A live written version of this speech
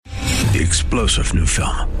The explosive new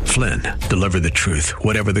film, Flynn, deliver the truth,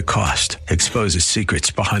 whatever the cost, exposes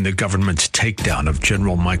secrets behind the government's takedown of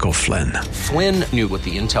General Michael Flynn. Flynn knew what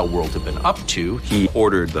the intel world had been up to. He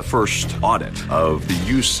ordered the first audit of the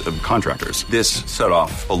use of contractors. This set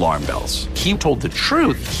off alarm bells. He told the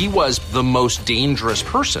truth. He was the most dangerous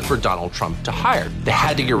person for Donald Trump to hire. They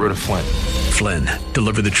had to get rid of Flynn. Flynn,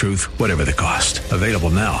 deliver the truth, whatever the cost. Available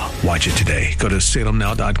now. Watch it today. Go to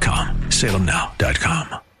salemnow.com.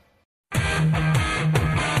 salemnow.com.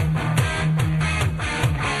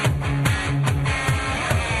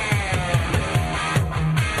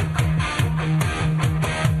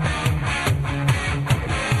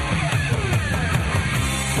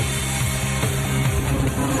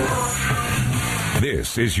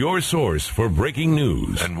 This is your source for breaking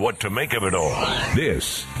news and what to make of it all.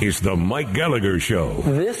 This is the Mike Gallagher Show.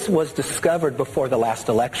 This was discovered before the last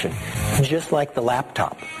election, just like the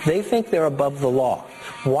laptop. They think they're above the law.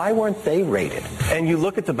 Why weren't they raided? And you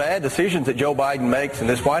look at the bad decisions that Joe Biden makes and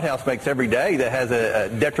this White House makes every day that has a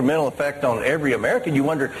detrimental effect on every American. You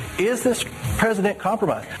wonder, is this president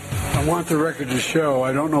compromised? I want the record to show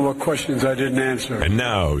I don't know what questions I didn't answer. And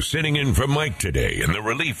now, sitting in for Mike today in the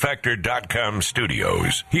ReliefFactor.com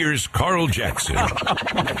studios, here's Carl Jackson.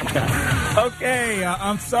 Okay,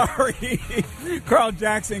 I'm sorry. Carl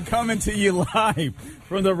Jackson coming to you live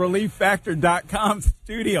from the ReliefFactor.com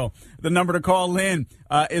studio. The number to call in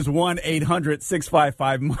is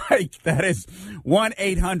 1-800-655-MIKE. That is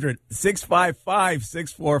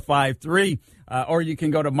 1-800-655-6453. Or you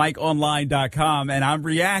can go to MikeOnline.com. And I'm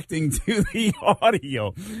reacting to the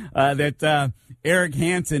audio that Eric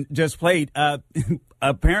Hansen just played.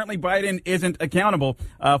 Apparently, Biden isn't accountable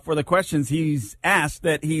for the questions he's asked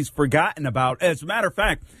that he's forgotten about. As a matter of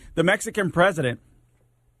fact, the Mexican president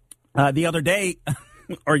the other day,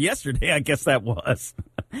 or yesterday, I guess that was,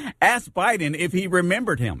 asked Biden if he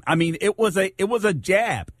remembered him. I mean, it was a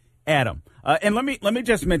jab at him. And let me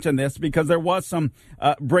just mention this because there was some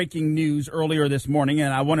breaking news earlier this morning,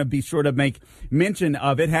 and I want to be sure to make mention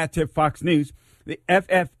of it. Hat tip Fox News. The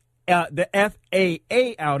FAA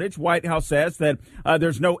outage. White House says that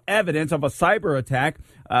there's no evidence of a cyber attack.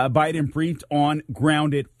 Biden briefed on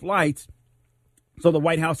grounded flights. So the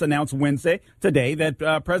White House announced today,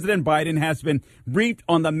 that President Biden has been briefed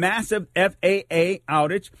on the massive FAA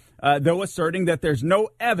outage, though asserting that there's no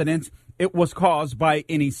evidence it was caused by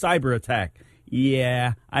any cyber attack.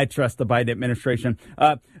 Yeah, I trust the Biden administration.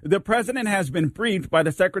 The president has been briefed by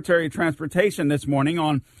the Secretary of Transportation this morning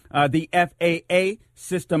on the FAA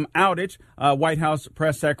system outage. White House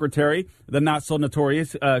press secretary, the not so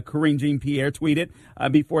notorious Karine Jean-Pierre, tweeted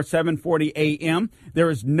before 7:40 a.m.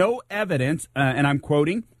 There is no evidence, and I'm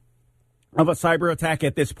quoting, of a cyber attack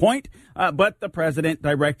at this point, but the president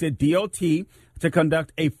directed DOT to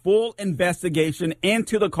conduct a full investigation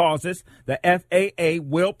into the causes. The FAA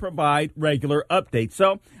will provide regular updates.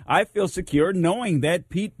 So I feel secure knowing that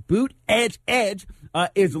Pete Buttigieg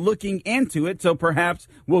is looking into it. So perhaps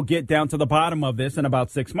we'll get down to the bottom of this in about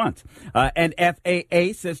 6 months. An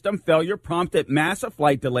FAA system failure prompted massive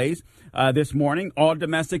flight delays this morning. All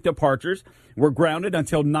domestic departures were grounded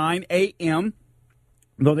until 9 a.m.,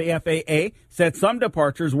 though the FAA said some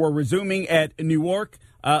departures were resuming at Newark,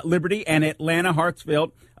 Liberty, and Atlanta,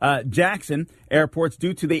 Hartsfield, Jackson airports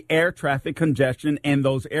due to the air traffic congestion in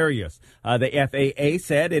those areas. The FAA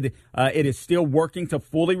said it is still working to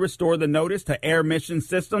fully restore the notice to air mission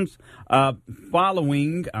systems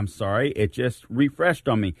following. I'm sorry, it just refreshed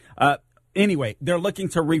on me. Anyway, they're looking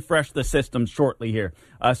to refresh the system shortly here.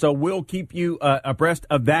 So we'll keep you abreast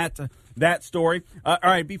of that story. All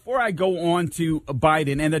right, before I go on to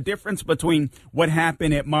Biden and the difference between what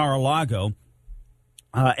happened at Mar-a-Lago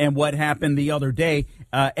and what happened the other day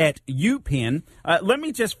at UPenn, let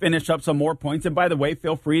me just finish up some more points. And by the way,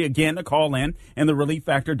 feel free again to call in the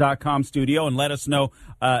ReliefFactor.com studio and let us know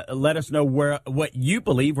what you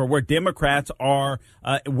believe or where Democrats are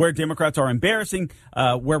embarrassing,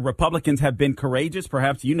 where Republicans have been courageous.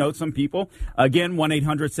 Perhaps you know some people. Again,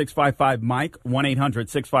 1-800-655-MIKE,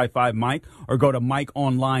 1-800-655-MIKE, or go to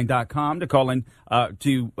MikeOnline.com to call in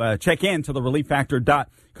to check in to the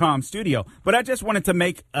ReliefFactor.com studio. But I just wanted to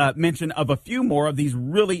make mention of a few more of these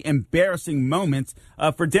really embarrassing moments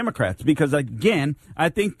for Democrats, because, again, I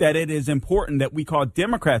think that it is important that we call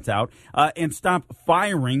Democrats out and stop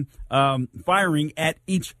firing at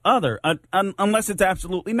each other unless it's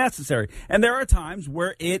absolutely necessary. And there are times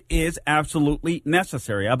where it is absolutely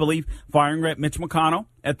necessary. I believe firing at Mitch McConnell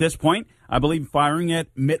at this point, I believe firing at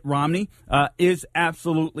Mitt Romney is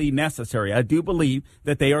absolutely necessary. I do believe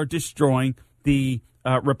that they are destroying the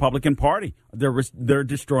Republican Party. They're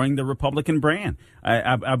destroying the Republican brand.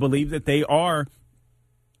 I believe that they are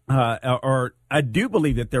or I do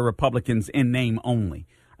believe that they're Republicans in name only,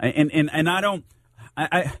 and I don't,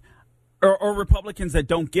 or Republicans that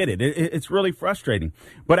don't get it. It's really frustrating.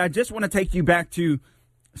 But I just want to take you back to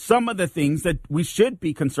some of the things that we should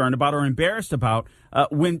be concerned about or embarrassed about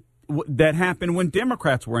that happened when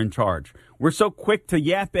Democrats were in charge. We're so quick to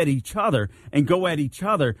yap at each other and go at each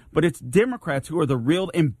other, but it's Democrats who are the real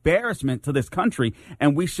embarrassment to this country,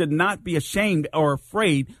 and we should not be ashamed or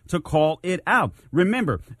afraid to call it out.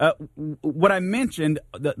 Remember, what I mentioned,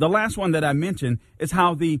 the last one that I mentioned, is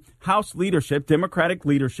how the House leadership, Democratic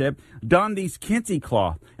leadership, donned these kente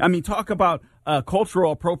cloth. I mean, talk about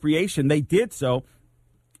cultural appropriation. They did so.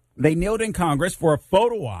 They kneeled in Congress for a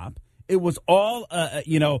photo op. It was all,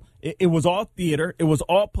 it was all theater. It was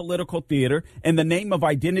all political theater in the name of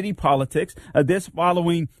identity politics. This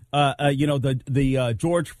following, the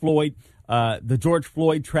George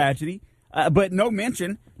Floyd tragedy. But no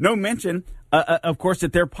mention, of course,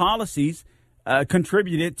 that their policies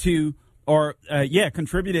contributed to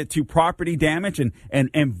property damage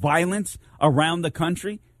and violence around the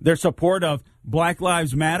country. Their support of Black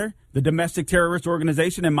Lives Matter, the domestic terrorist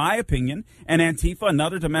organization, in my opinion, and Antifa,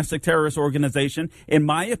 another domestic terrorist organization, in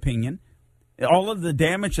my opinion. All of the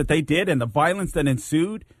damage that they did and the violence that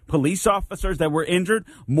ensued, police officers that were injured,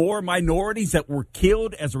 more minorities that were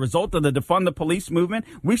killed as a result of the defund the police movement.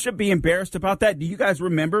 We should be embarrassed about that. Do you guys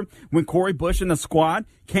remember when Cori Bush and the squad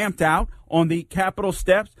camped out on the Capitol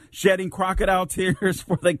steps, shedding crocodile tears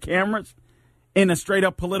for the cameras in a straight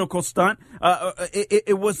up political stunt?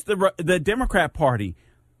 It was the Democrat Party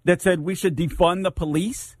that said we should defund the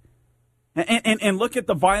police. And look at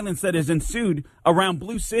the violence that has ensued around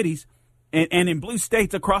blue cities and in blue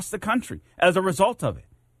states across the country as a result of it.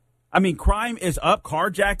 I mean, crime is up.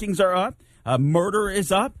 Carjackings are up. Murder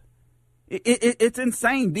is up. It's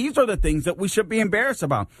insane. These are the things that we should be embarrassed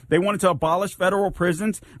about. They wanted to abolish federal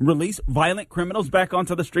prisons, release violent criminals back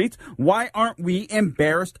onto the streets. Why aren't we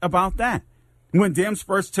embarrassed about that? When Dems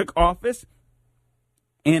first took office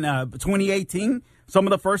in 2018, some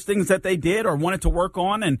of the first things that they did or wanted to work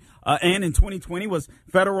on and in 2020 was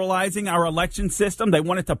federalizing our election system. They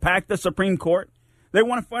wanted to pack the Supreme Court. They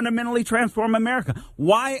want to fundamentally transform America.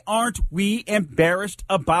 Why aren't we embarrassed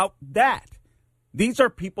about that? These are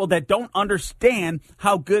people that don't understand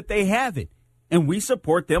how good they have it. And we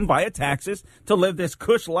support them via taxes to live this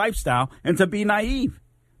cush lifestyle and to be naive.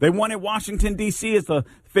 They wanted Washington, D.C. as the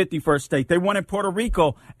 51st state. They wanted Puerto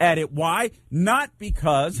Rico at it. Why? Not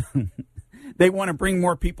because they want to bring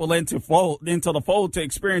more people into the fold to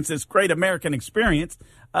experience this great American experience.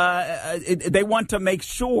 They want to make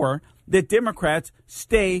sure that Democrats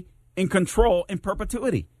stay in control in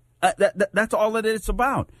perpetuity. That's all that it's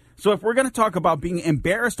about. So if we're going to talk about being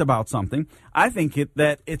embarrassed about something, I think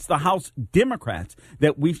that it's the House Democrats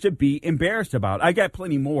that we should be embarrassed about. I got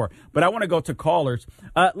plenty more, but I want to go to callers.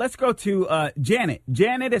 Let's go to Janet.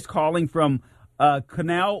 Janet is calling from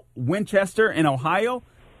Canal, Winchester in Ohio.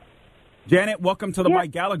 Janet, welcome to the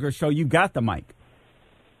Mike Gallagher Show. You got the mic.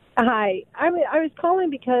 Hi. I was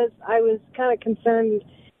calling because I was kind of concerned.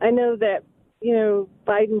 I know that,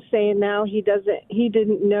 Biden's saying now he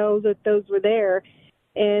didn't know that those were there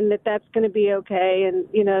and that's going to be okay. And,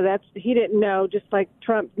 he didn't know, just like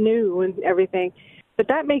Trump knew and everything. But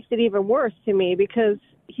that makes it even worse to me because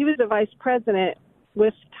he was the vice president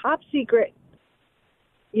with top secret,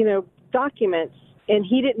 documents, and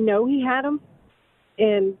he didn't know he had them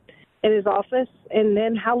in his office. And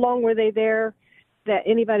then how long were they there that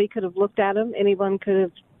anybody could have looked at them? Anyone could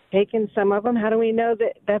have taken some of them. How do we know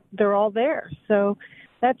that they're all there? So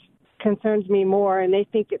that concerns me more. And they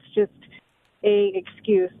think it's just a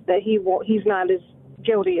excuse that he's not as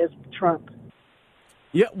guilty as Trump.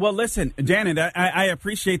 Yeah. Well, listen, Janet, I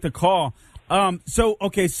appreciate the call. So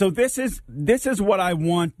this is what I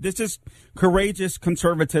want. This is courageous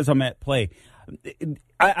conservatism at play.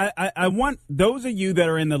 I want those of you that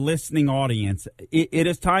are in the listening audience, it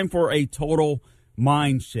is time for a total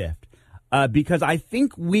mind shift because I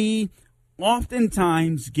think we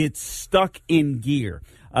oftentimes get stuck in gear.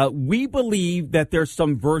 We believe that there's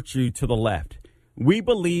some virtue to the left. We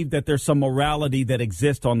believe that there's some morality that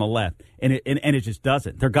exists on the left, and it just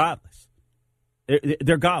doesn't. They're godless.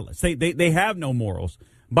 They're godless. They have no morals.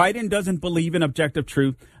 Biden doesn't believe in objective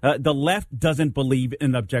truth. The left doesn't believe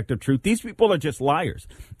in objective truth. These people are just liars,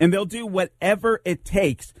 and they'll do whatever it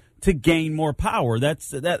takes to gain more power.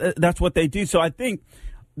 That's what they do. So I think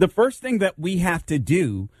the first thing that we have to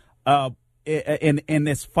do in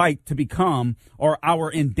this fight to become, or our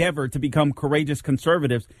endeavor to become courageous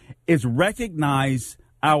conservatives, is recognize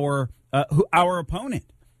our opponent.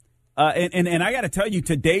 And I got to tell you,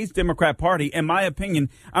 today's Democrat Party, in my opinion,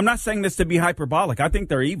 I'm not saying this to be hyperbolic. I think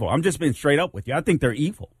they're evil. I'm just being straight up with you. I think they're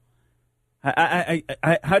evil.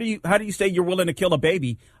 How do you say you're willing to kill a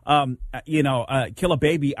baby? Kill a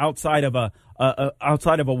baby outside of a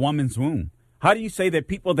woman's womb? How do you say that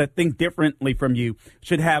people that think differently from you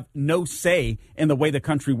should have no say in the way the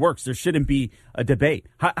country works? There shouldn't be a debate.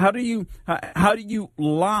 How do you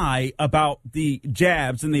lie about the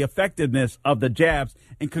jabs and the effectiveness of the jabs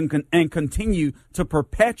and continue to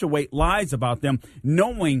perpetuate lies about them,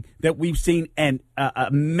 knowing that we've seen a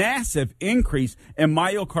massive increase in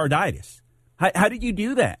myocarditis? How do you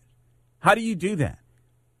do that? How do you do that?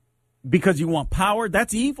 Because you want power?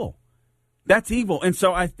 That's evil. That's evil. And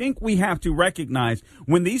so I think we have to recognize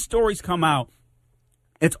when these stories come out,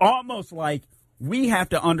 it's almost like we have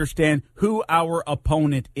to understand who our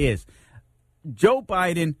opponent is. Joe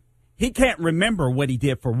Biden, he can't remember what he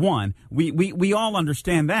did, for one. We all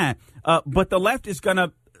understand that. But the left is going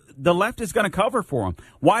to cover for him.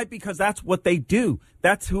 Why? Because that's what they do.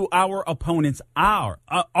 That's who our opponents are.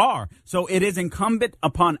 So it is incumbent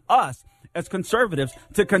upon us as conservatives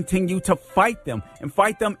to continue to fight them and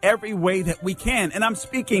fight them every way that we can. And I'm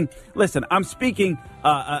talking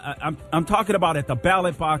about at the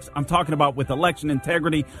ballot box. I'm talking about with election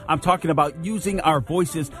integrity. I'm talking about using our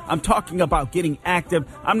voices. I'm talking about getting active.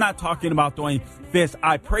 I'm not talking about doing this.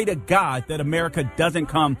 I pray to God that America doesn't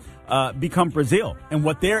become Brazil and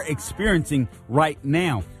what they're experiencing right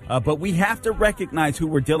now. But we have to recognize who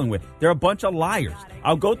we're dealing with. They're a bunch of liars.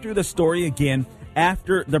 I'll go through the story again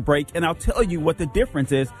after the break, and I'll tell you what the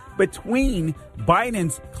difference is between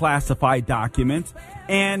Biden's classified documents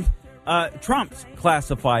and Trump's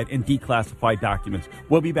classified and declassified documents.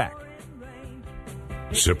 We'll be back.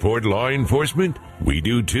 Support law enforcement? We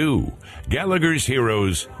do too.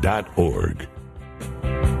 Gallagher'sHeroes.org.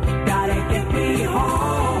 Gotta get me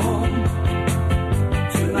home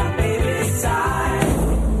to my baby's side.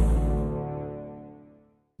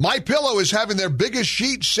 MyPillow is having their biggest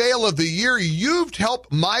sheet sale of the year. You've helped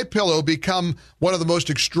MyPillow become one of the most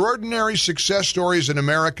extraordinary success stories in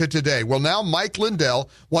America today. Well, now Mike Lindell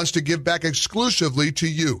wants to give back exclusively to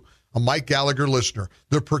you, a Mike Gallagher listener.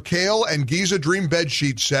 The Percale and Giza Dream Bed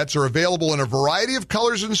Sheet sets are available in a variety of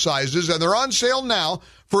colors and sizes, and they're on sale now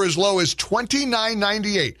for as low as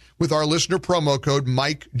 $29.98 with our listener promo code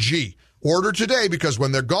MikeG. Order today because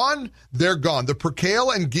when they're gone, they're gone. The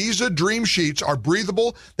Percale and Giza Dream Sheets are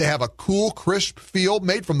breathable. They have a cool, crisp feel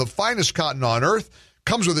made from the finest cotton on earth.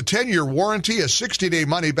 Comes with a 10-year warranty, a 60-day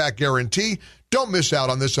money-back guarantee. Don't miss out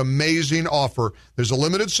on this amazing offer. There's a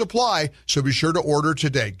limited supply, so be sure to order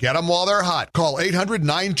today. Get them while they're hot. Call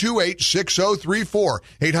 800-928-6034.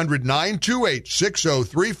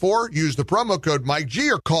 800-928-6034. Use the promo code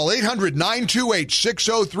MikeG or call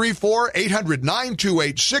 800-928-6034.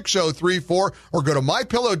 800-928-6034. Or go to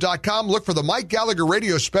MyPillow.com. Look for the Mike Gallagher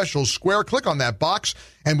Radio Special Square. Click on that box.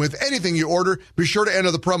 And with anything you order, be sure to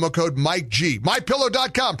enter the promo code MikeG.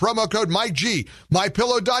 MyPillow.com, promo code MikeG.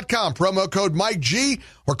 MyPillow.com, promo code MikeG.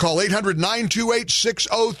 Or call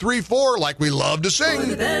 800-928-6034 like we love to sing. For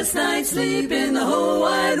the best night's sleep in the whole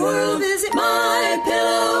wide world, visit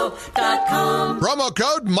MyPillow.com. Promo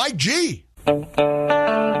code MikeG. Turn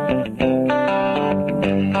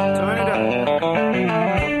it up.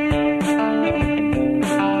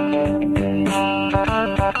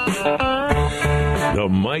 The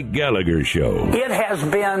Mike Gallagher Show. It has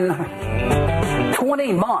been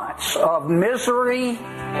 20 months of misery,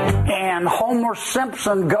 and Homer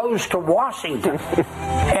Simpson goes to Washington.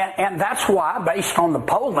 and that's why, based on the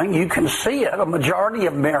polling, you can see it, a majority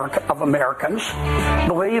of Americans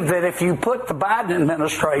believe that if you put the Biden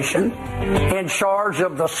administration in charge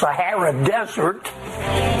of the Sahara Desert,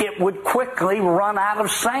 it would quickly run out of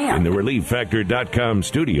sand. In the ReliefFactor.com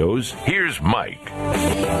studios, here's Mike.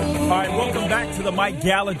 All right, welcome back to the Mike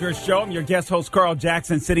Gallagher Show. I'm your guest host, Carl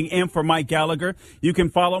Jackson, sitting in for Mike Gallagher. You can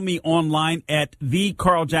follow me online at The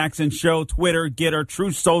Carl Jackson Show, Twitter, Getter,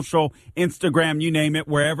 True Social, Instagram, you name it,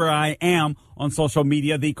 wherever I am on social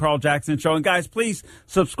media, The Carl Jackson Show. And guys, please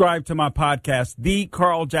subscribe to my podcast.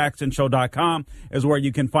 TheCarlJacksonShow.com is where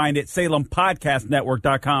you can find it.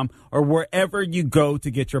 SalemPodcastNetwork.com or wherever you go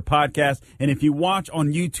to get your podcast. And if you watch on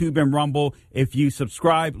YouTube and Rumble, if you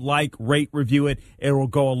subscribe, like, rate, review it, it will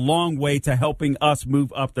go a long way to helping us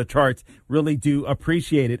move up the charts. Really do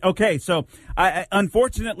appreciate it. Okay, so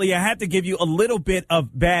unfortunately, I had to give you a little bit of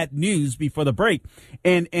bad news before the break,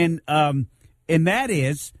 and that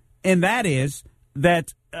is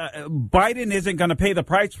that Biden isn't going to pay the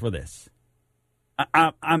price for this.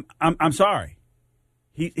 I'm sorry,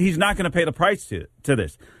 he's not going to pay the price to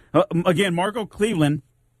this. Again, Margot Cleveland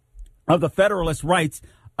of the Federalist writes,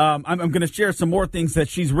 I'm going to share some more things that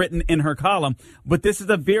she's written in her column, but this is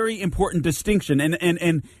a very important distinction.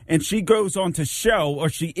 And she goes on to show, or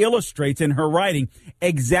she illustrates in her writing,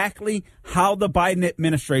 exactly how the Biden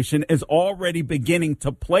administration is already beginning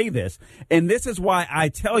to play this. And this is why I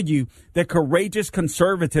tell you that courageous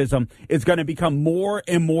conservatism is going to become more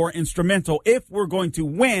and more instrumental if we're going to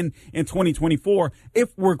win in 2024,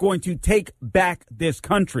 if we're going to take back this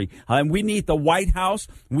country. And we need the White House.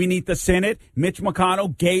 We need the Senate. Mitch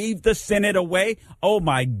McConnell gave the Senate away. Oh,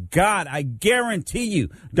 my God. I guarantee you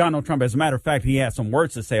Donald Trump, as a matter of fact, he has some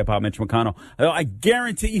words to say about Mitch McConnell. I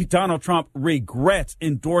guarantee you Donald Trump regrets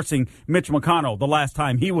endorsing Mitch McConnell the last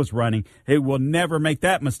time he was running. He will never make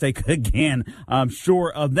that mistake again. I'm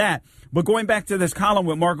sure of that. But going back to this column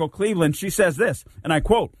with Margot Cleveland, she says this, and I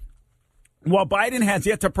quote, "While Biden has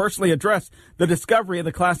yet to personally address the discovery of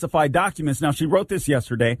the classified documents," now she wrote this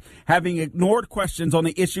yesterday, having ignored questions on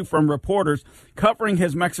the issue from reporters covering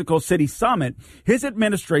his Mexico City summit, his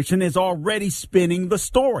administration is already spinning the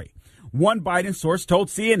story. One Biden source told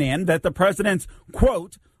CNN that the president's,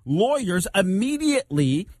 quote, "lawyers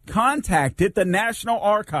immediately contacted the National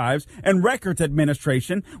Archives and Records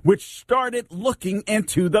Administration, which started looking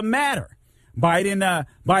into the matter.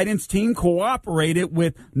 Biden's team cooperated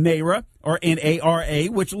with NARA, or NARA,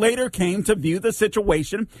 which later came to view the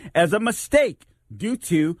situation as a mistake due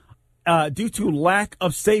to lack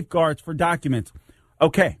of safeguards for documents."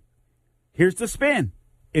 Okay, here's the spin.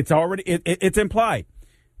 It's already it's implied.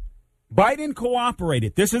 Biden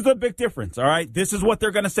cooperated. This is the big difference, all right? This is what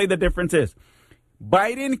they're going to say the difference is.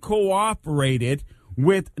 Biden cooperated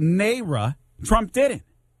with NARA. Trump didn't.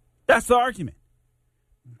 That's the argument.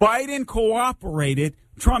 Biden cooperated.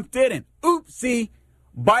 Trump didn't. Oopsie.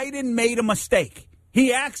 Biden made a mistake.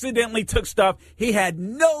 He accidentally took stuff he had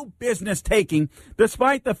no business taking,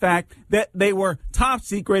 despite the fact that they were top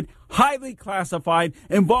secret, highly classified,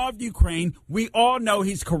 involved Ukraine. We all know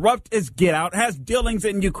he's corrupt as get out, has dealings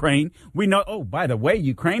in Ukraine. We know, oh, by the way,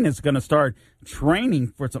 Ukraine is going to start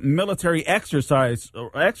training for some military exercises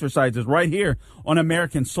right here on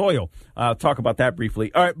American soil. I'll talk about that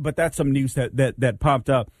briefly. All right, but that's some news that popped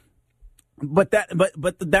up. But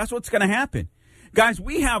that's what's going to happen. Guys,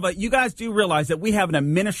 you guys do realize that we have an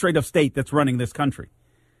administrative state that's running this country.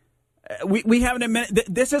 We have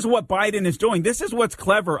this is what Biden is doing. This is what's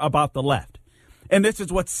clever about the left. And this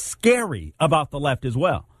is what's scary about the left as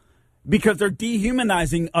well. Because they're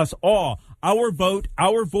dehumanizing us all. Our vote,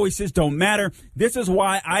 our voices don't matter. This is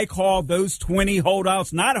why I call those 20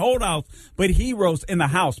 holdouts, not holdouts, but heroes in the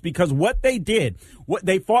House. Because what they did, what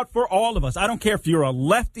they fought for all of us. I don't care if you're a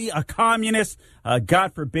lefty, a communist,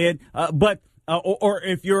 God forbid, or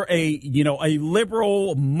if you're a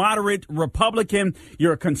liberal, moderate Republican,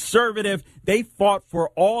 you're a conservative, they fought for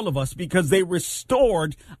all of us because they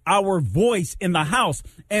restored our voice in the House.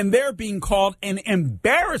 And they're being called an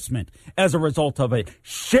embarrassment as a result of it.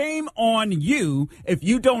 Shame on you if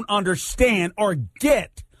you don't understand or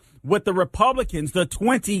get what the Republicans, the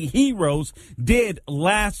 20 heroes, did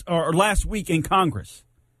last week in Congress.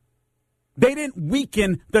 They didn't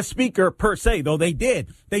weaken the speaker per se, though they did.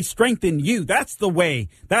 They strengthened you. That's the way.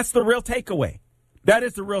 That's the real takeaway. That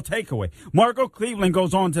is the real takeaway. Margot Cleveland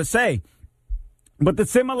goes on to say, but the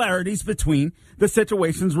similarities between the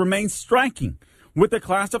situations remain striking. With the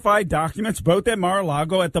classified documents, both at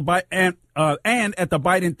Mar-a-Lago and at the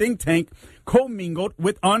Biden think tank, commingled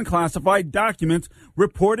with unclassified documents,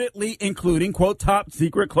 reportedly including, quote, top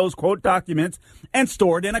secret, close quote, documents, and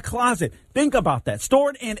stored in a closet. Think about that.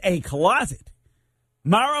 Stored in a closet.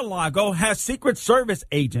 Mar-a-Lago has Secret Service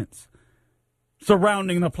agents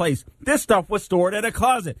surrounding the place. This stuff was stored in a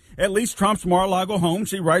closet. At least Trump's Mar-a-Lago home,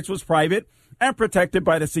 she writes, was private and protected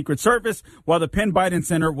by the Secret Service, while the Penn Biden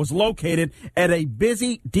Center was located at a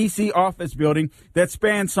busy D.C. office building that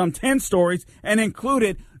spanned some 10 stories and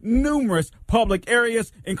included numerous public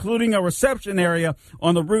areas, including a reception area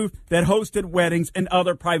on the roof that hosted weddings and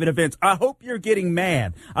other private events. I hope you're getting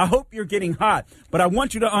mad. I hope you're getting hot. But I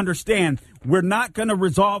want you to understand we're not going to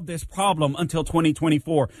resolve this problem until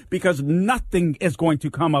 2024 because nothing is going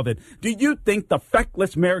to come of it. Do you think the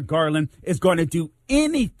feckless Merrick Garland is going to do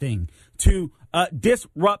anything to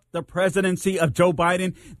disrupt the presidency of Joe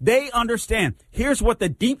Biden? They understand. Here's what the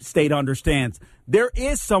deep state understands. There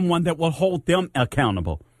is someone that will hold them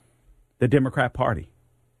accountable. The Democrat Party.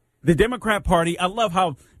 The Democrat Party, I love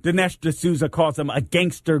how Dinesh D'Souza calls them a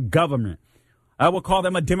gangster government. I will call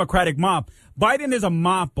them a Democratic mob. Biden is a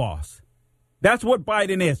mob boss. That's what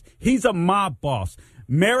Biden is. He's a mob boss.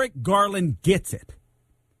 Merrick Garland gets it.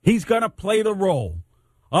 He's going to play the role.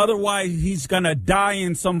 Otherwise, he's going to die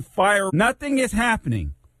in some fire. Nothing is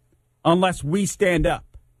happening unless we stand up.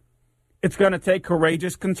 It's going to take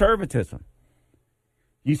courageous conservatism.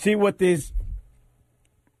 You see what this...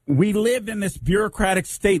 We live in this bureaucratic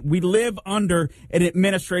state. We live under an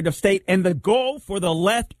administrative state. And the goal for the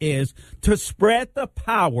left is to spread the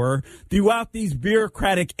power throughout these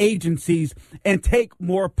bureaucratic agencies and take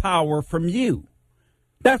more power from you.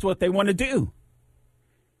 That's what they want to do.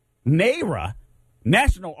 NARA,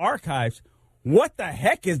 National Archives. What the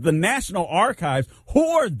heck is the National Archives? Who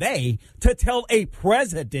are they to tell a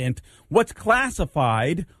president what's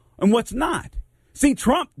classified and what's not? See,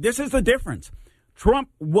 Trump, this is the difference. Trump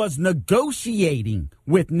was negotiating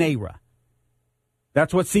with NARA.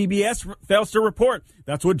 That's what CBS fails to report.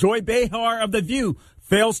 That's what Joy Behar of The View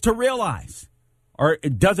fails to realize, or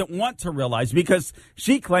doesn't want to realize, because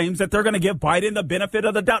she claims that they're going to give Biden the benefit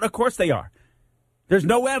of the doubt. Of course they are. There's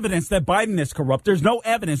no evidence that Biden is corrupt. There's no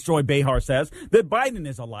evidence, Joy Behar says, that Biden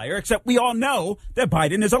is a liar, except we all know that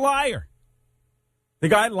Biden is a liar. The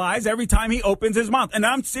guy lies every time he opens his mouth. And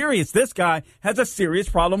I'm serious. This guy has a serious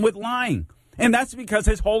problem with lying. And that's because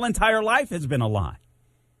his whole entire life has been a lie.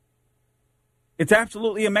 It's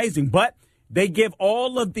absolutely amazing. But they give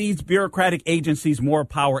all of these bureaucratic agencies more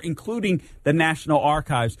power, including the National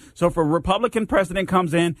Archives. So if a Republican president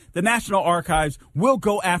comes in, the National Archives will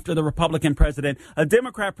go after the Republican president. A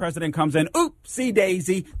Democrat president comes in, oopsie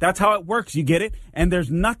daisy. That's how it works. You get it? And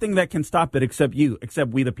there's nothing that can stop it except you,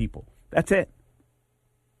 except we the people. That's it.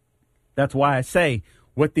 That's why I say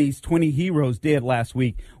what these 20 heroes did last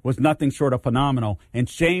week was nothing short of phenomenal. And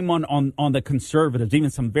shame on the conservatives, even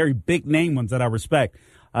some very big name ones that I respect,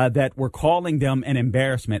 that were calling them an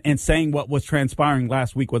embarrassment and saying what was transpiring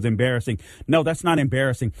last week was embarrassing. No, that's not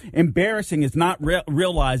embarrassing. Embarrassing is not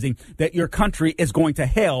realizing that your country is going to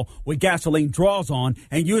hell with gasoline draws on,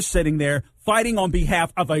 and you're sitting there fighting on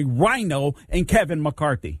behalf of a rhino and Kevin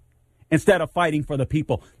McCarthy instead of fighting for the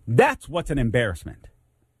people. That's what's an embarrassment.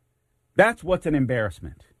 That's what's an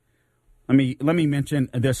embarrassment. Let me mention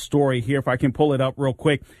this story here, if I can pull it up real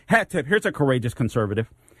quick. Hat tip, here's a courageous conservative.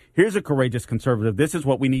 Here's a courageous conservative. This is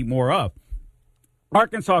what we need more of.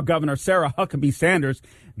 Arkansas Governor Sarah Huckabee Sanders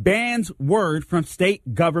bans word from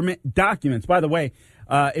state government documents. By the way,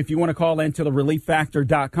 if you want to call into the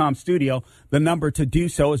ReliefFactor.com studio, the number to do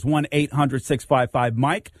so is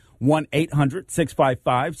 1-800-655-MIKE.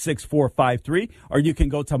 1-800-655-6453, or you can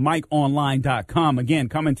go to MikeOnline.com. Again,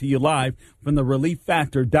 coming to you live from the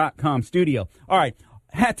ReliefFactor.com studio. All right,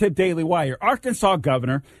 Hat Tip Daily Wire. Arkansas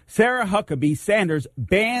Governor Sarah Huckabee Sanders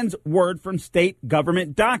bans word from state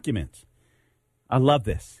government documents. I love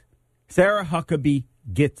this. Sarah Huckabee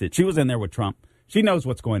gets it. She was in there with Trump. She knows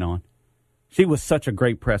what's going on. She was such a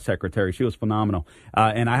great press secretary. She was phenomenal.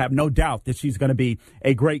 And I have no doubt that she's going to be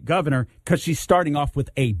a great governor because she's starting off with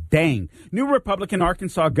a bang. New Republican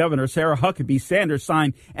Arkansas Governor Sarah Huckabee Sanders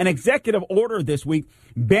signed an executive order this week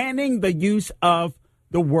banning the use of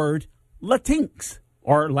the word Latinx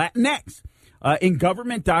or Latinx in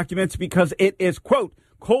government documents because it is, quote,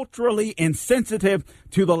 culturally insensitive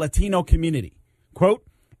to the Latino community. Quote,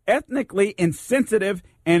 ethnically insensitive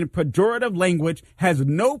and pejorative language has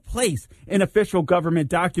no place in official government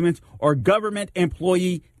documents or government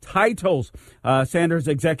employee titles, Sanders'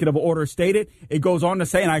 executive order stated. It goes on to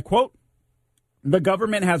say, and I quote, the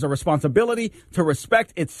government has a responsibility to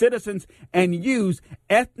respect its citizens and use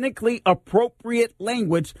ethnically appropriate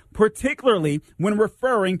language, particularly when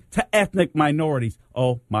referring to ethnic minorities.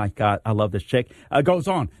 Oh, my God. I love this chick. Goes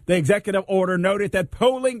on. The executive order noted that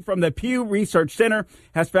polling from the Pew Research Center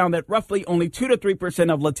has found that roughly only 2 to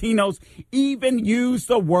 3% of Latinos even use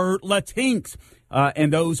the word Latinx.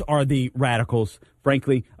 And those are the radicals,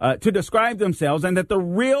 frankly, to describe themselves, and that the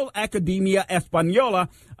Real Academia Española,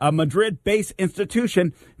 a Madrid-based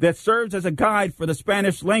institution that serves as a guide for the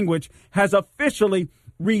Spanish language, has officially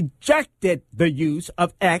rejected the use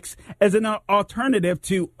of X as an alternative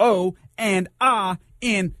to O and A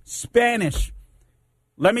in Spanish.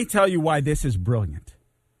 Let me tell you why this is brilliant.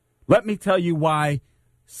 Let me tell you why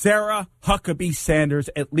Sarah Huckabee Sanders,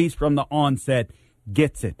 at least from the onset,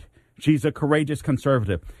 gets it. She's a courageous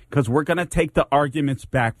conservative because we're going to take the arguments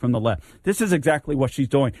back from the left. This is exactly what she's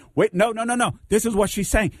doing. Wait, no. This is what she's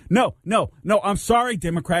saying. No. I'm sorry,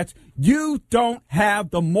 Democrats. You don't have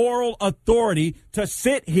the moral authority to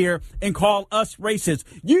sit here and call us racist.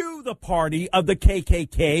 You, the party of the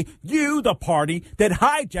KKK, you, the party that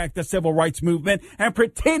hijacked the civil rights movement and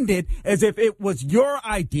pretended as if it was your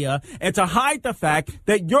idea, and to hide the fact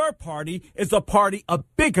that your party is the party of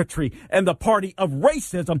bigotry and the party of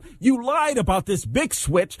racism. You lied about this big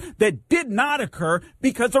switch that did not occur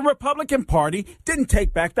because the Republican Party didn't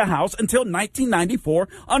take back the House until 1994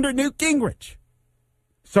 under Newt Gingrich.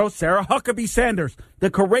 So Sarah Huckabee Sanders, the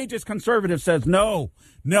courageous conservative, says, no,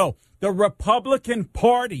 the Republican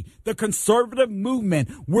Party, the conservative movement,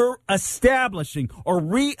 we're establishing or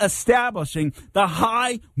reestablishing the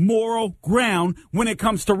high moral ground when it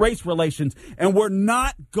comes to race relations. And we're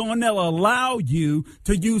not going to allow you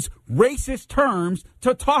to use racist terms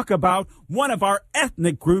to talk about one of our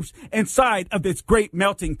ethnic groups inside of this great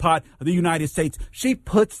melting pot of the United States. She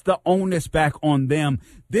puts the onus back on them.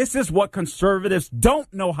 This is what conservatives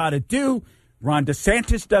don't know how to do. Ron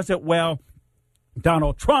DeSantis does it well.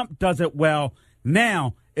 Donald Trump does it well.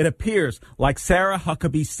 Now it appears like Sarah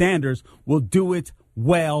Huckabee Sanders will do it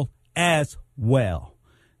well as well.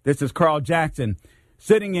 This is Carl Jackson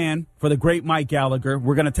sitting in for the great Mike Gallagher.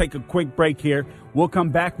 We're going to take a quick break here. We'll come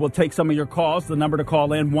back. We'll take some of your calls. The number to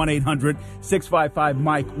call in,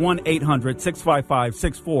 1-800-655-MIKE,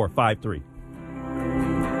 1-800-655-6453.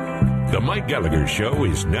 The Mike Gallagher Show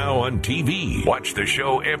is now on TV. Watch the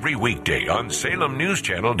show every weekday on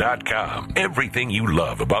SalemNewsChannel.com. Everything you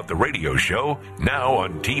love about the radio show, now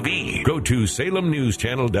on TV. Go to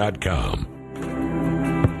SalemNewsChannel.com.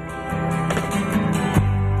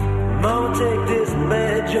 Mama, take this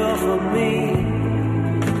badge off of me.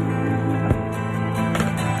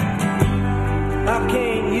 I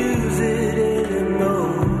can't use it anymore.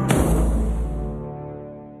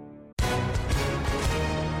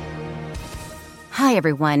 Hi,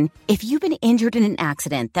 everyone. If you've been injured in an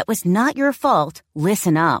accident that was not your fault,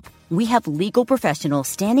 listen up. We have legal professionals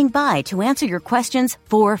standing by to answer your questions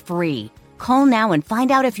for free. Call now and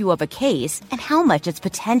find out if you have a case and how much it's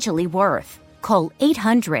potentially worth. Call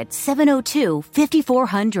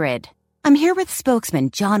 800-702-5400. I'm here with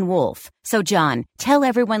spokesman John Wolf. So, John, tell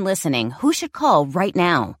everyone listening who should call right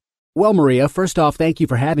now. Well, Maria, first off, thank you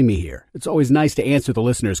for having me here. It's always nice to answer the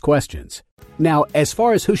listeners' questions. Now, as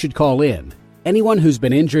far as who should call in, anyone who's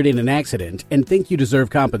been injured in an accident and think you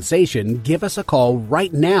deserve compensation, give us a call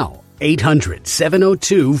right now.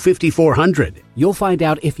 800-702-5400. You'll find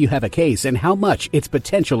out if you have a case and how much it's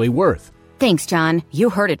potentially worth. Thanks, John. You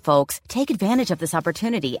heard it, folks. Take advantage of this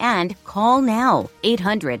opportunity and call now.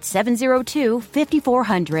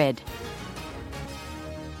 800-702-5400.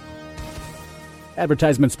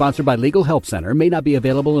 Advertisement sponsored by Legal Help Center. May not be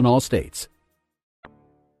available in all states.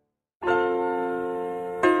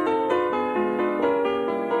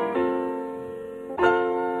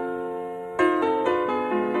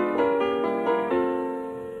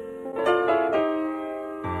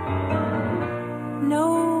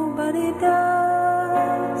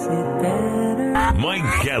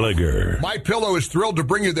 Mike Gallagher. My Pillow is thrilled to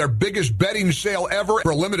bring you their biggest bedding sale ever.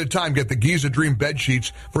 For a limited time, get the Giza Dream bed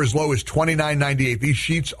sheets for as low as $29.98. These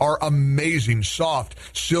sheets are amazing, soft,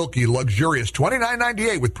 silky, luxurious.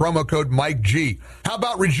 $29.98 with promo code Mike G. How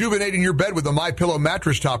about rejuvenating your bed with a My Pillow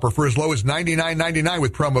mattress topper for as low as $99.99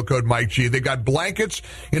 with promo code Mike G. They got blankets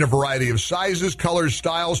in a variety of sizes, colors,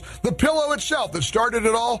 styles. The pillow itself that started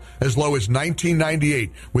it all as low as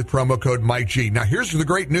 $19.98 with promo code Mike G. Now here's the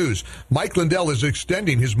great news. Mike Lindell is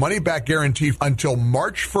extending his money-back guarantee until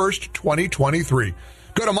March 1st, 2023.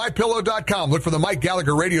 Go to MyPillow.com, look for the Mike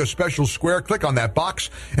Gallagher Radio Special Square, click on that box,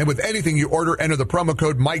 and with anything you order, enter the promo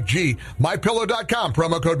code Mike G. MyPillow.com,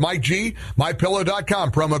 promo code Mike G.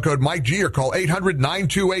 MyPillow.com, promo code Mike G, or call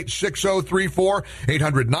 800-928-6034,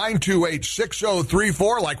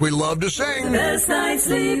 800-928-6034, like we love to sing. The best night's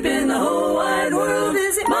sleep in the whole wide world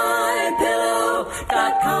is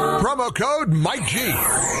MyPillow.com. Promo code Mike G.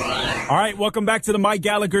 All right, welcome back to the Mike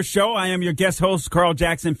Gallagher Show. I am your guest host, Carl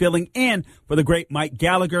Jackson, filling in for the great Mike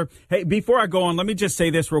Gallagher. Hey, before I go on, let me just say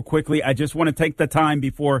this real quickly. I just want to take the time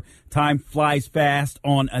before time flies fast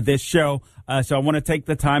on this show. So I want to take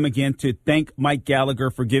the time again to thank Mike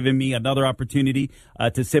Gallagher for giving me another opportunity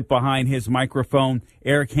to sit behind his microphone.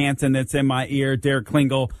 Eric Hansen, that's in my ear. Derek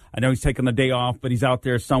Klingel, I know he's taking the day off, but he's out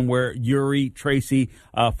there somewhere. Yuri, Tracy,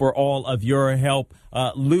 for all of your help.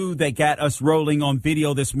 Lou, that got us rolling on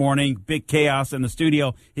video this morning. Big chaos in the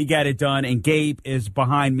studio. He got it done. And Gabe is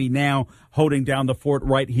behind me now, holding down the fort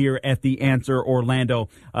right here at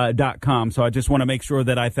theanswerorlando.com. So I just want to make sure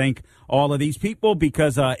that I thank all of these people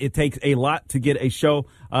because it takes a lot to get a show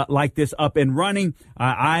like this up and running.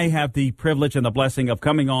 I have the privilege and the blessing of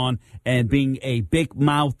coming on and being a big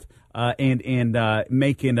mouth and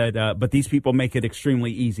making it, but these people make it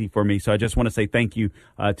extremely easy for me. So I just want to say thank you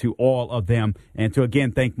to all of them, and to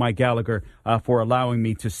again thank Mike Gallagher for allowing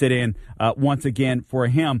me to sit in once again for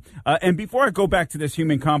him. And before I go back to this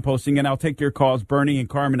human composting, and I'll take your calls, Bernie and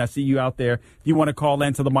Carmen, I see you out there. If you want to call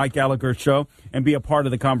into the Mike Gallagher Show and be a part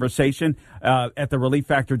of the conversation at the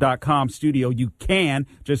ReliefFactor.com studio, you can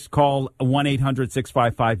just call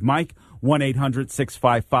 1-800-655-MIKE.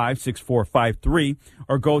 1-800-655-6453,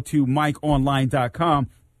 or go to MikeOnline.com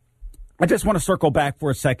I just want to circle back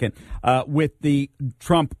for a second with the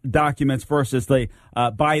Trump documents versus the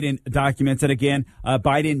Biden documents. And again,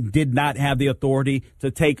 Biden did not have the authority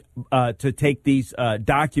to take these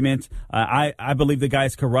documents. I believe the guy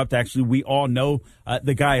is corrupt. Actually, we all know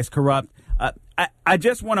the guy is corrupt. I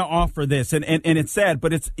just want to offer this, and it's sad,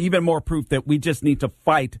 but it's even more proof that we just need to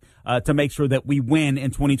fight to make sure that we win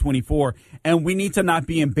in 2024, and we need to not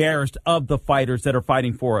be embarrassed of the fighters that are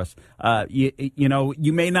fighting for us.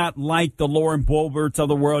 You may not like the Lauren Boeberts of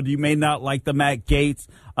the world. You may not like the Matt Gaetz.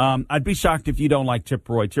 I'd be shocked if you don't like Chip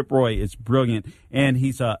Roy. Chip Roy is brilliant, and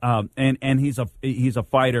he's a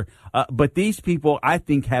fighter. But these people, I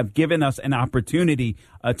think, have given us an opportunity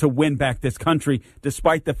to win back this country,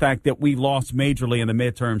 despite the fact that we lost majorly in the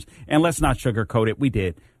midterms. And let's not sugarcoat it. We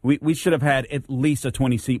did. We should have had at least a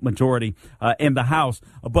 20-seat majority in the House.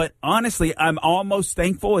 But honestly, I'm almost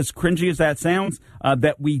thankful, as cringy as that sounds,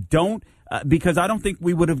 that we don't. Because I don't think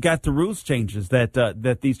we would have got the rules changes that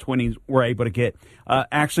these 20s were able to get,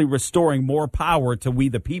 actually restoring more power to we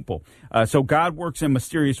the people. So God works in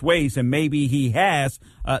mysterious ways, and maybe he has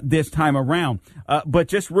this time around. But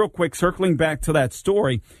just real quick, circling back to that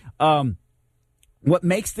story, what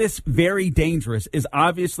makes this very dangerous is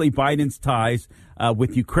obviously Biden's ties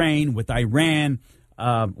with Ukraine, with Iran,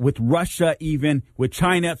 with Russia, even with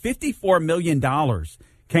China. $54 million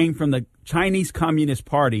came from the Chinese Communist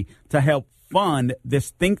Party to help fund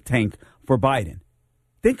this think tank for Biden.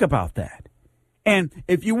 Think about that. And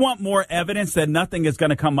if you want more evidence that nothing is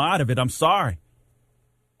going to come out of it, I'm sorry.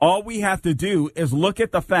 All we have to do is look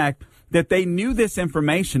at the fact that they knew this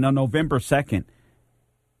information on November 2nd,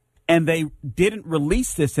 and they didn't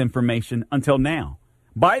release this information until now.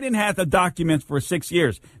 Biden had the documents for 6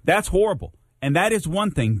 years. That's horrible. And that is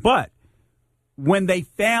one thing. But when they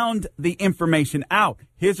found the information out,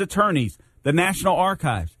 his attorneys, the National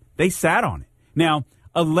Archives, they sat on it. Now,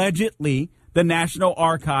 allegedly, the National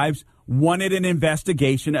Archives wanted an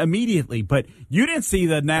investigation immediately, but you didn't see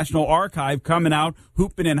the National Archive coming out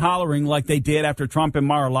hooping and hollering like they did after Trump and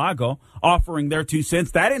Mar-a-Lago, offering their 2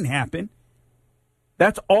 cents. That didn't happen.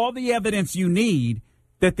 That's all the evidence you need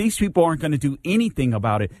that these people aren't going to do anything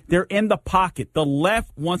about it. They're in the pocket. The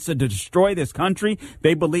left wants to destroy this country.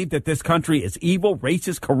 They believe that this country is evil,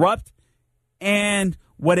 racist, corrupt, and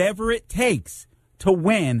whatever it takes to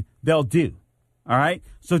win, they'll do. All right?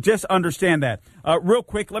 So just understand that. Real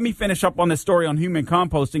quick, let me finish up on this story on human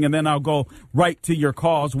composting, and then I'll go right to your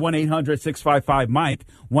calls. 1-800-655-MIKE,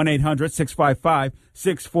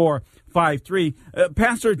 1-800-655-6453.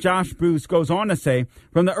 Pastor Josh Booth goes on to say,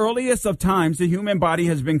 from the earliest of times, the human body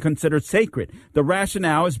has been considered sacred. The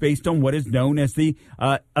rationale is based on what is known as the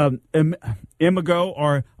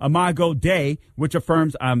Imago Dei, which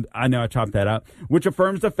affirms, I know I chopped that up, which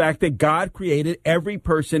affirms the fact that God created every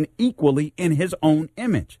person equally in his own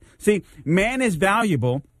image. See, man is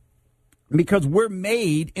valuable because we're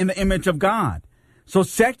made in the image of God. So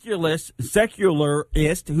secularists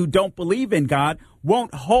who don't believe in God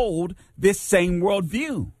won't hold this same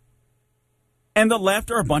worldview. And the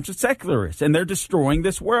left are a bunch of secularists, and they're destroying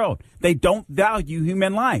this world. They don't value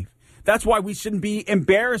human life. That's why we shouldn't be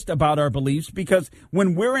embarrassed about our beliefs, because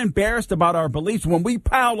when we're embarrassed about our beliefs, when we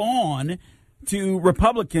pile on to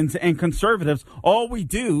Republicans and conservatives, all we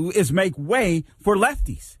do is make way for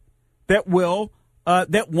lefties that will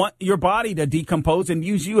that want your body to decompose and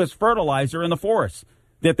use you as fertilizer in the forest,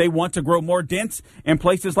 that they want to grow more dents in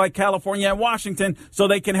places like California and Washington so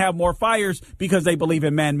they can have more fires because they believe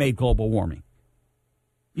in man-made global warming.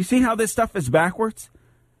 You see how this stuff is backwards?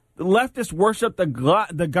 The leftists worship the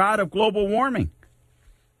god of global warming.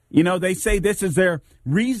 You know, they say this is their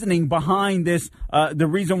reasoning behind this, the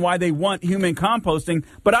reason why they want human composting,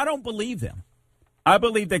 but I don't believe them. I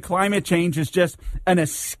believe that climate change is just an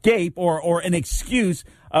escape or an excuse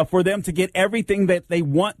for them to get everything that they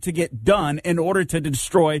want to get done in order to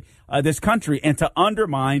destroy this country and to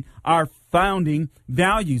undermine our founding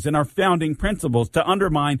values and our founding principles, to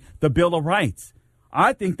undermine the Bill of Rights.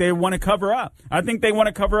 I think they want to cover up. I think they want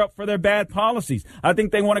to cover up for their bad policies. I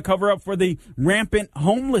think they want to cover up for the rampant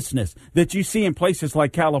homelessness that you see in places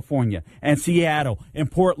like California and Seattle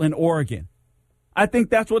and Portland, Oregon. I think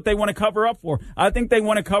that's what they want to cover up for. I think they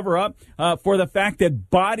want to cover up for the fact that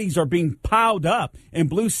bodies are being piled up in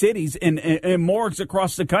blue cities and morgues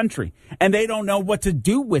across the country, and they don't know what to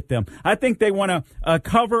do with them. I think they want to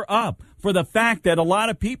cover up for the fact that a lot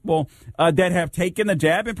of people that have taken the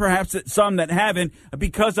jab, and perhaps some that haven't,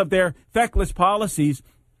 because of their feckless policies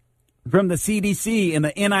from the CDC and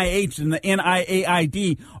the NIH and the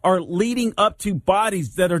NIAID, are leading up to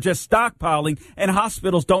bodies that are just stockpiling, and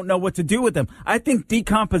hospitals don't know what to do with them. I think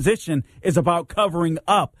decomposition is about covering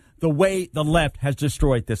up the way the left has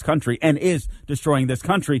destroyed this country and is destroying this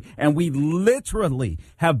country. And we literally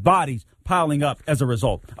have bodies piling up as a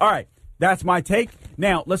result. All right. That's my take.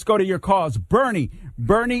 Now, let's go to your calls. Bernie.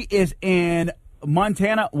 Bernie is in Mount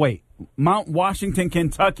Washington,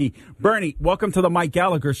 Kentucky. Bernie, welcome to the Mike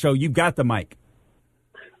Gallagher Show. You've got the mic.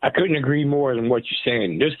 I couldn't agree more than what you're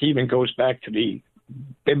saying. This even goes back to the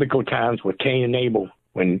biblical times with Cain and Abel,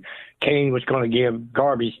 when Cain was going to give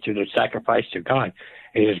garbage to the sacrifice to God,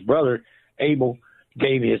 and his brother Abel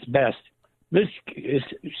gave his best. This is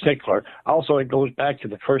secular. Also, it goes back to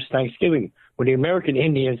the first Thanksgiving, when the American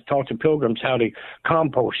Indians taught the Pilgrims how to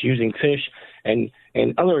compost using fish and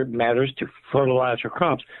other matters to fertilize their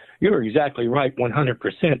crops. You're exactly right,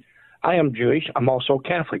 100%. I am Jewish. I'm also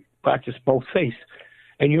Catholic, practice both faiths.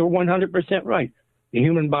 And you're 100% right. The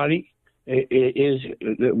human body is,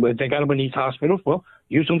 they got them in these hospitals, well,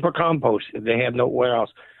 use them for compost if they have nowhere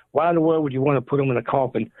else. Why in the world would you want to put them in a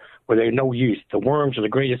coffin where they're no use? The worms are the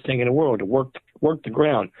greatest thing in the world, to work the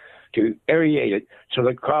ground, to aerate it so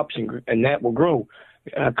the crops and that will grow.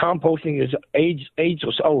 Composting is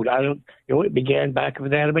ageless old. It began back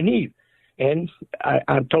with Adam and Eve. And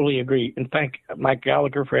I totally agree. And thank Mike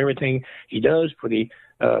Gallagher for everything he does for the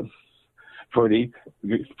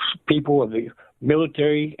people of the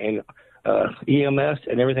military and EMS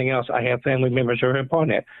and everything else. I have family members who are upon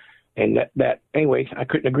that. And that anyway, I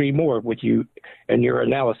couldn't agree more with you and your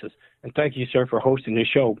analysis. And thank you, sir, for hosting this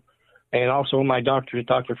show. And also my doctor is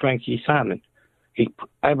Dr. Frank G. Simon. He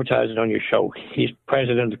advertises on your show. He's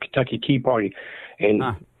president of the Kentucky Tea Party in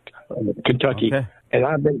Kentucky. Okay. And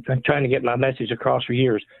I've been trying to get my message across for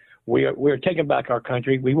years. We're taking back our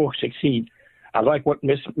country. We will succeed. I like what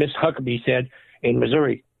Miss Huckabee said in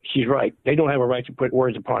Missouri. She's right. They don't have a right to put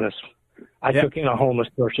words upon us. I took in a homeless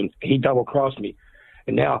person. He double-crossed me.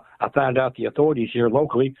 And now I found out the authorities here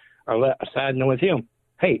locally are siding with him.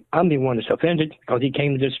 Hey, I'm the one that's offended because he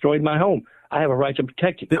came and destroyed my home. I have a right to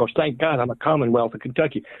protect it because, thank God, I'm a Commonwealth of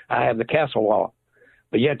Kentucky. I have the castle law.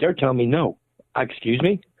 But yet they're telling me no. Excuse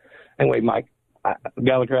me? Anyway, Mike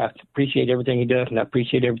Gallagher, I appreciate everything he does, and I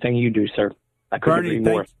appreciate everything you do, sir. I couldn't agree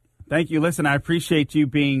more. Thank you. Listen, I appreciate you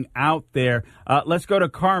being out there. Let's go to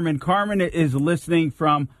Carmen. Carmen is listening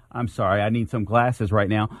from, I'm sorry, I need some glasses right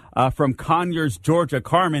now, from Conyers, Georgia.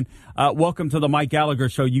 Carmen, welcome to the Mike Gallagher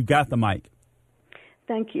Show. You got the mic.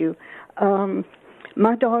 Thank you.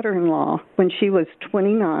 My daughter-in-law, when she was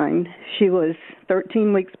 29, she was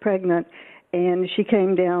 13 weeks pregnant, and she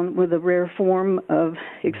came down with a rare form of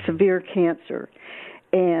severe cancer.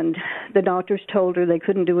 And the doctors told her they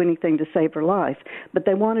couldn't do anything to save her life, but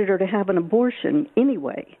they wanted her to have an abortion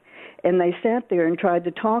anyway. And they sat there and tried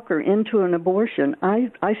to talk her into an abortion. I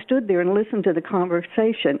stood there and listened to the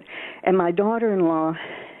conversation, and my daughter-in-law,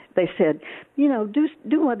 they said,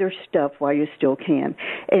 do other stuff while you still can.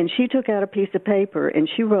 And she took out a piece of paper, and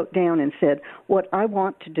she wrote down and said, what I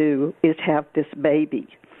want to do is have this baby.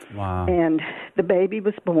 Wow. And the baby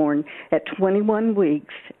was born at 21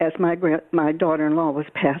 weeks as my daughter-in-law was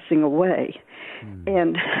passing away.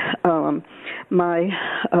 And my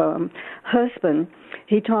husband,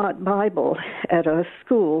 he taught Bible at a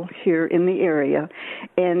school here in the area,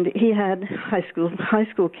 and he had high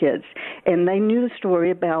school kids, and they knew the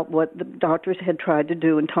story about what the doctors had tried to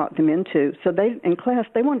do and talked them into. So in class,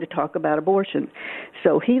 they wanted to talk about abortion.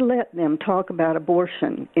 So he let them talk about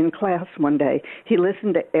abortion in class one day. He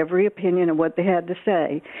listened to every opinion of what they had to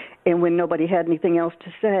say, and when nobody had anything else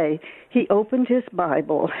to say, he opened his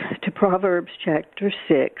Bible to Proverbs chapter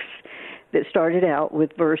 6 that started out with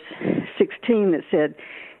verse 16 that said,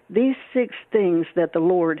 these 6 things that the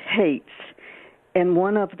Lord hates, and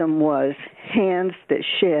one of them was hands that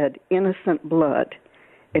shed innocent blood.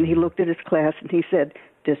 And he looked at his class and he said,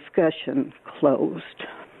 discussion closed.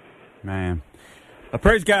 Man.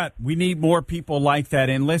 Praise God. We need more people like that.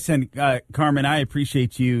 And listen, Carmen, I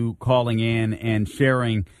appreciate you calling in and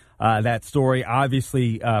sharing that story.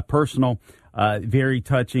 Obviously personal, very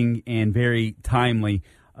touching, and very timely.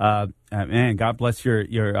 Man, God bless your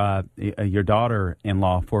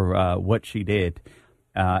daughter-in-law for what she did.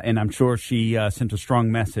 And I'm sure she sent a strong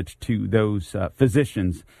message to those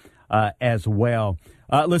physicians as well.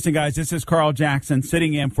 Listen, guys, this is Carl Jackson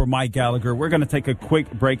sitting in for Mike Gallagher. We're going to take a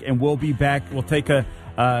quick break, and we'll be back. We'll take a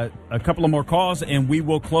couple of more calls, and we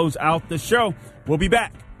will close out the show. We'll be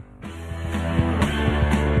back.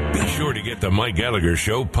 Be sure to get the Mike Gallagher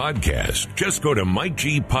Show podcast. Just go to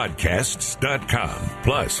MikeGPodcasts.com.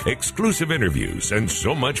 Plus, exclusive interviews and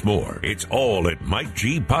so much more. It's all at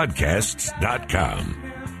MikeGPodcasts.com.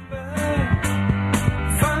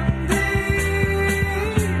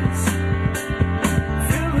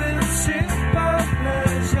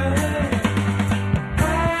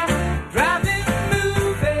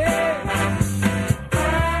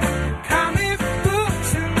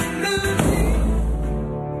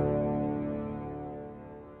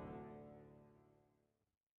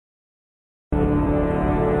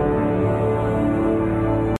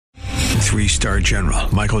 Three-star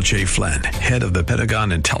general Michael J. Flynn, head of the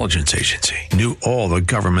Pentagon Intelligence Agency, knew all the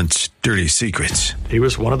government's dirty secrets. He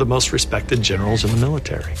was one of the most respected generals in the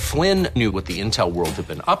military. Flynn knew what the intel world had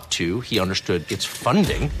been up to. He understood its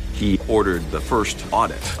funding. He ordered the first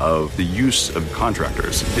audit of the use of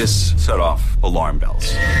contractors. This set off alarm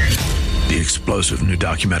bells. The explosive new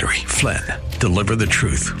documentary, Flynn, Deliver the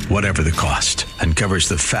Truth, Whatever the Cost, uncovers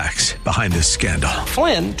the facts behind this scandal.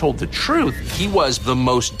 Flynn told the truth. He was the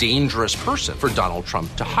most dangerous person for Donald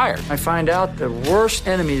Trump to hire. I find out the worst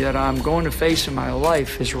enemy that I'm going to face in my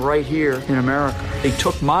life is right here in America. They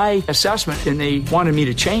took my assessment and they wanted me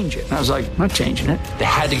to change it. And I was like, I'm not changing it. They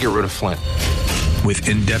had to get rid of Flynn. With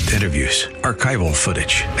in-depth interviews, archival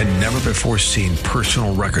footage, and never-before-seen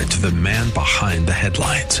personal records of the man behind the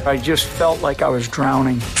headlines. I just felt like I was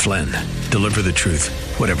drowning. Flynn, Deliver the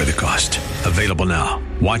Truth, Whatever the Cost. Available now.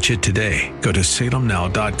 Watch it today. Go to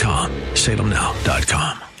salemnow.com.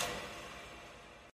 salemnow.com.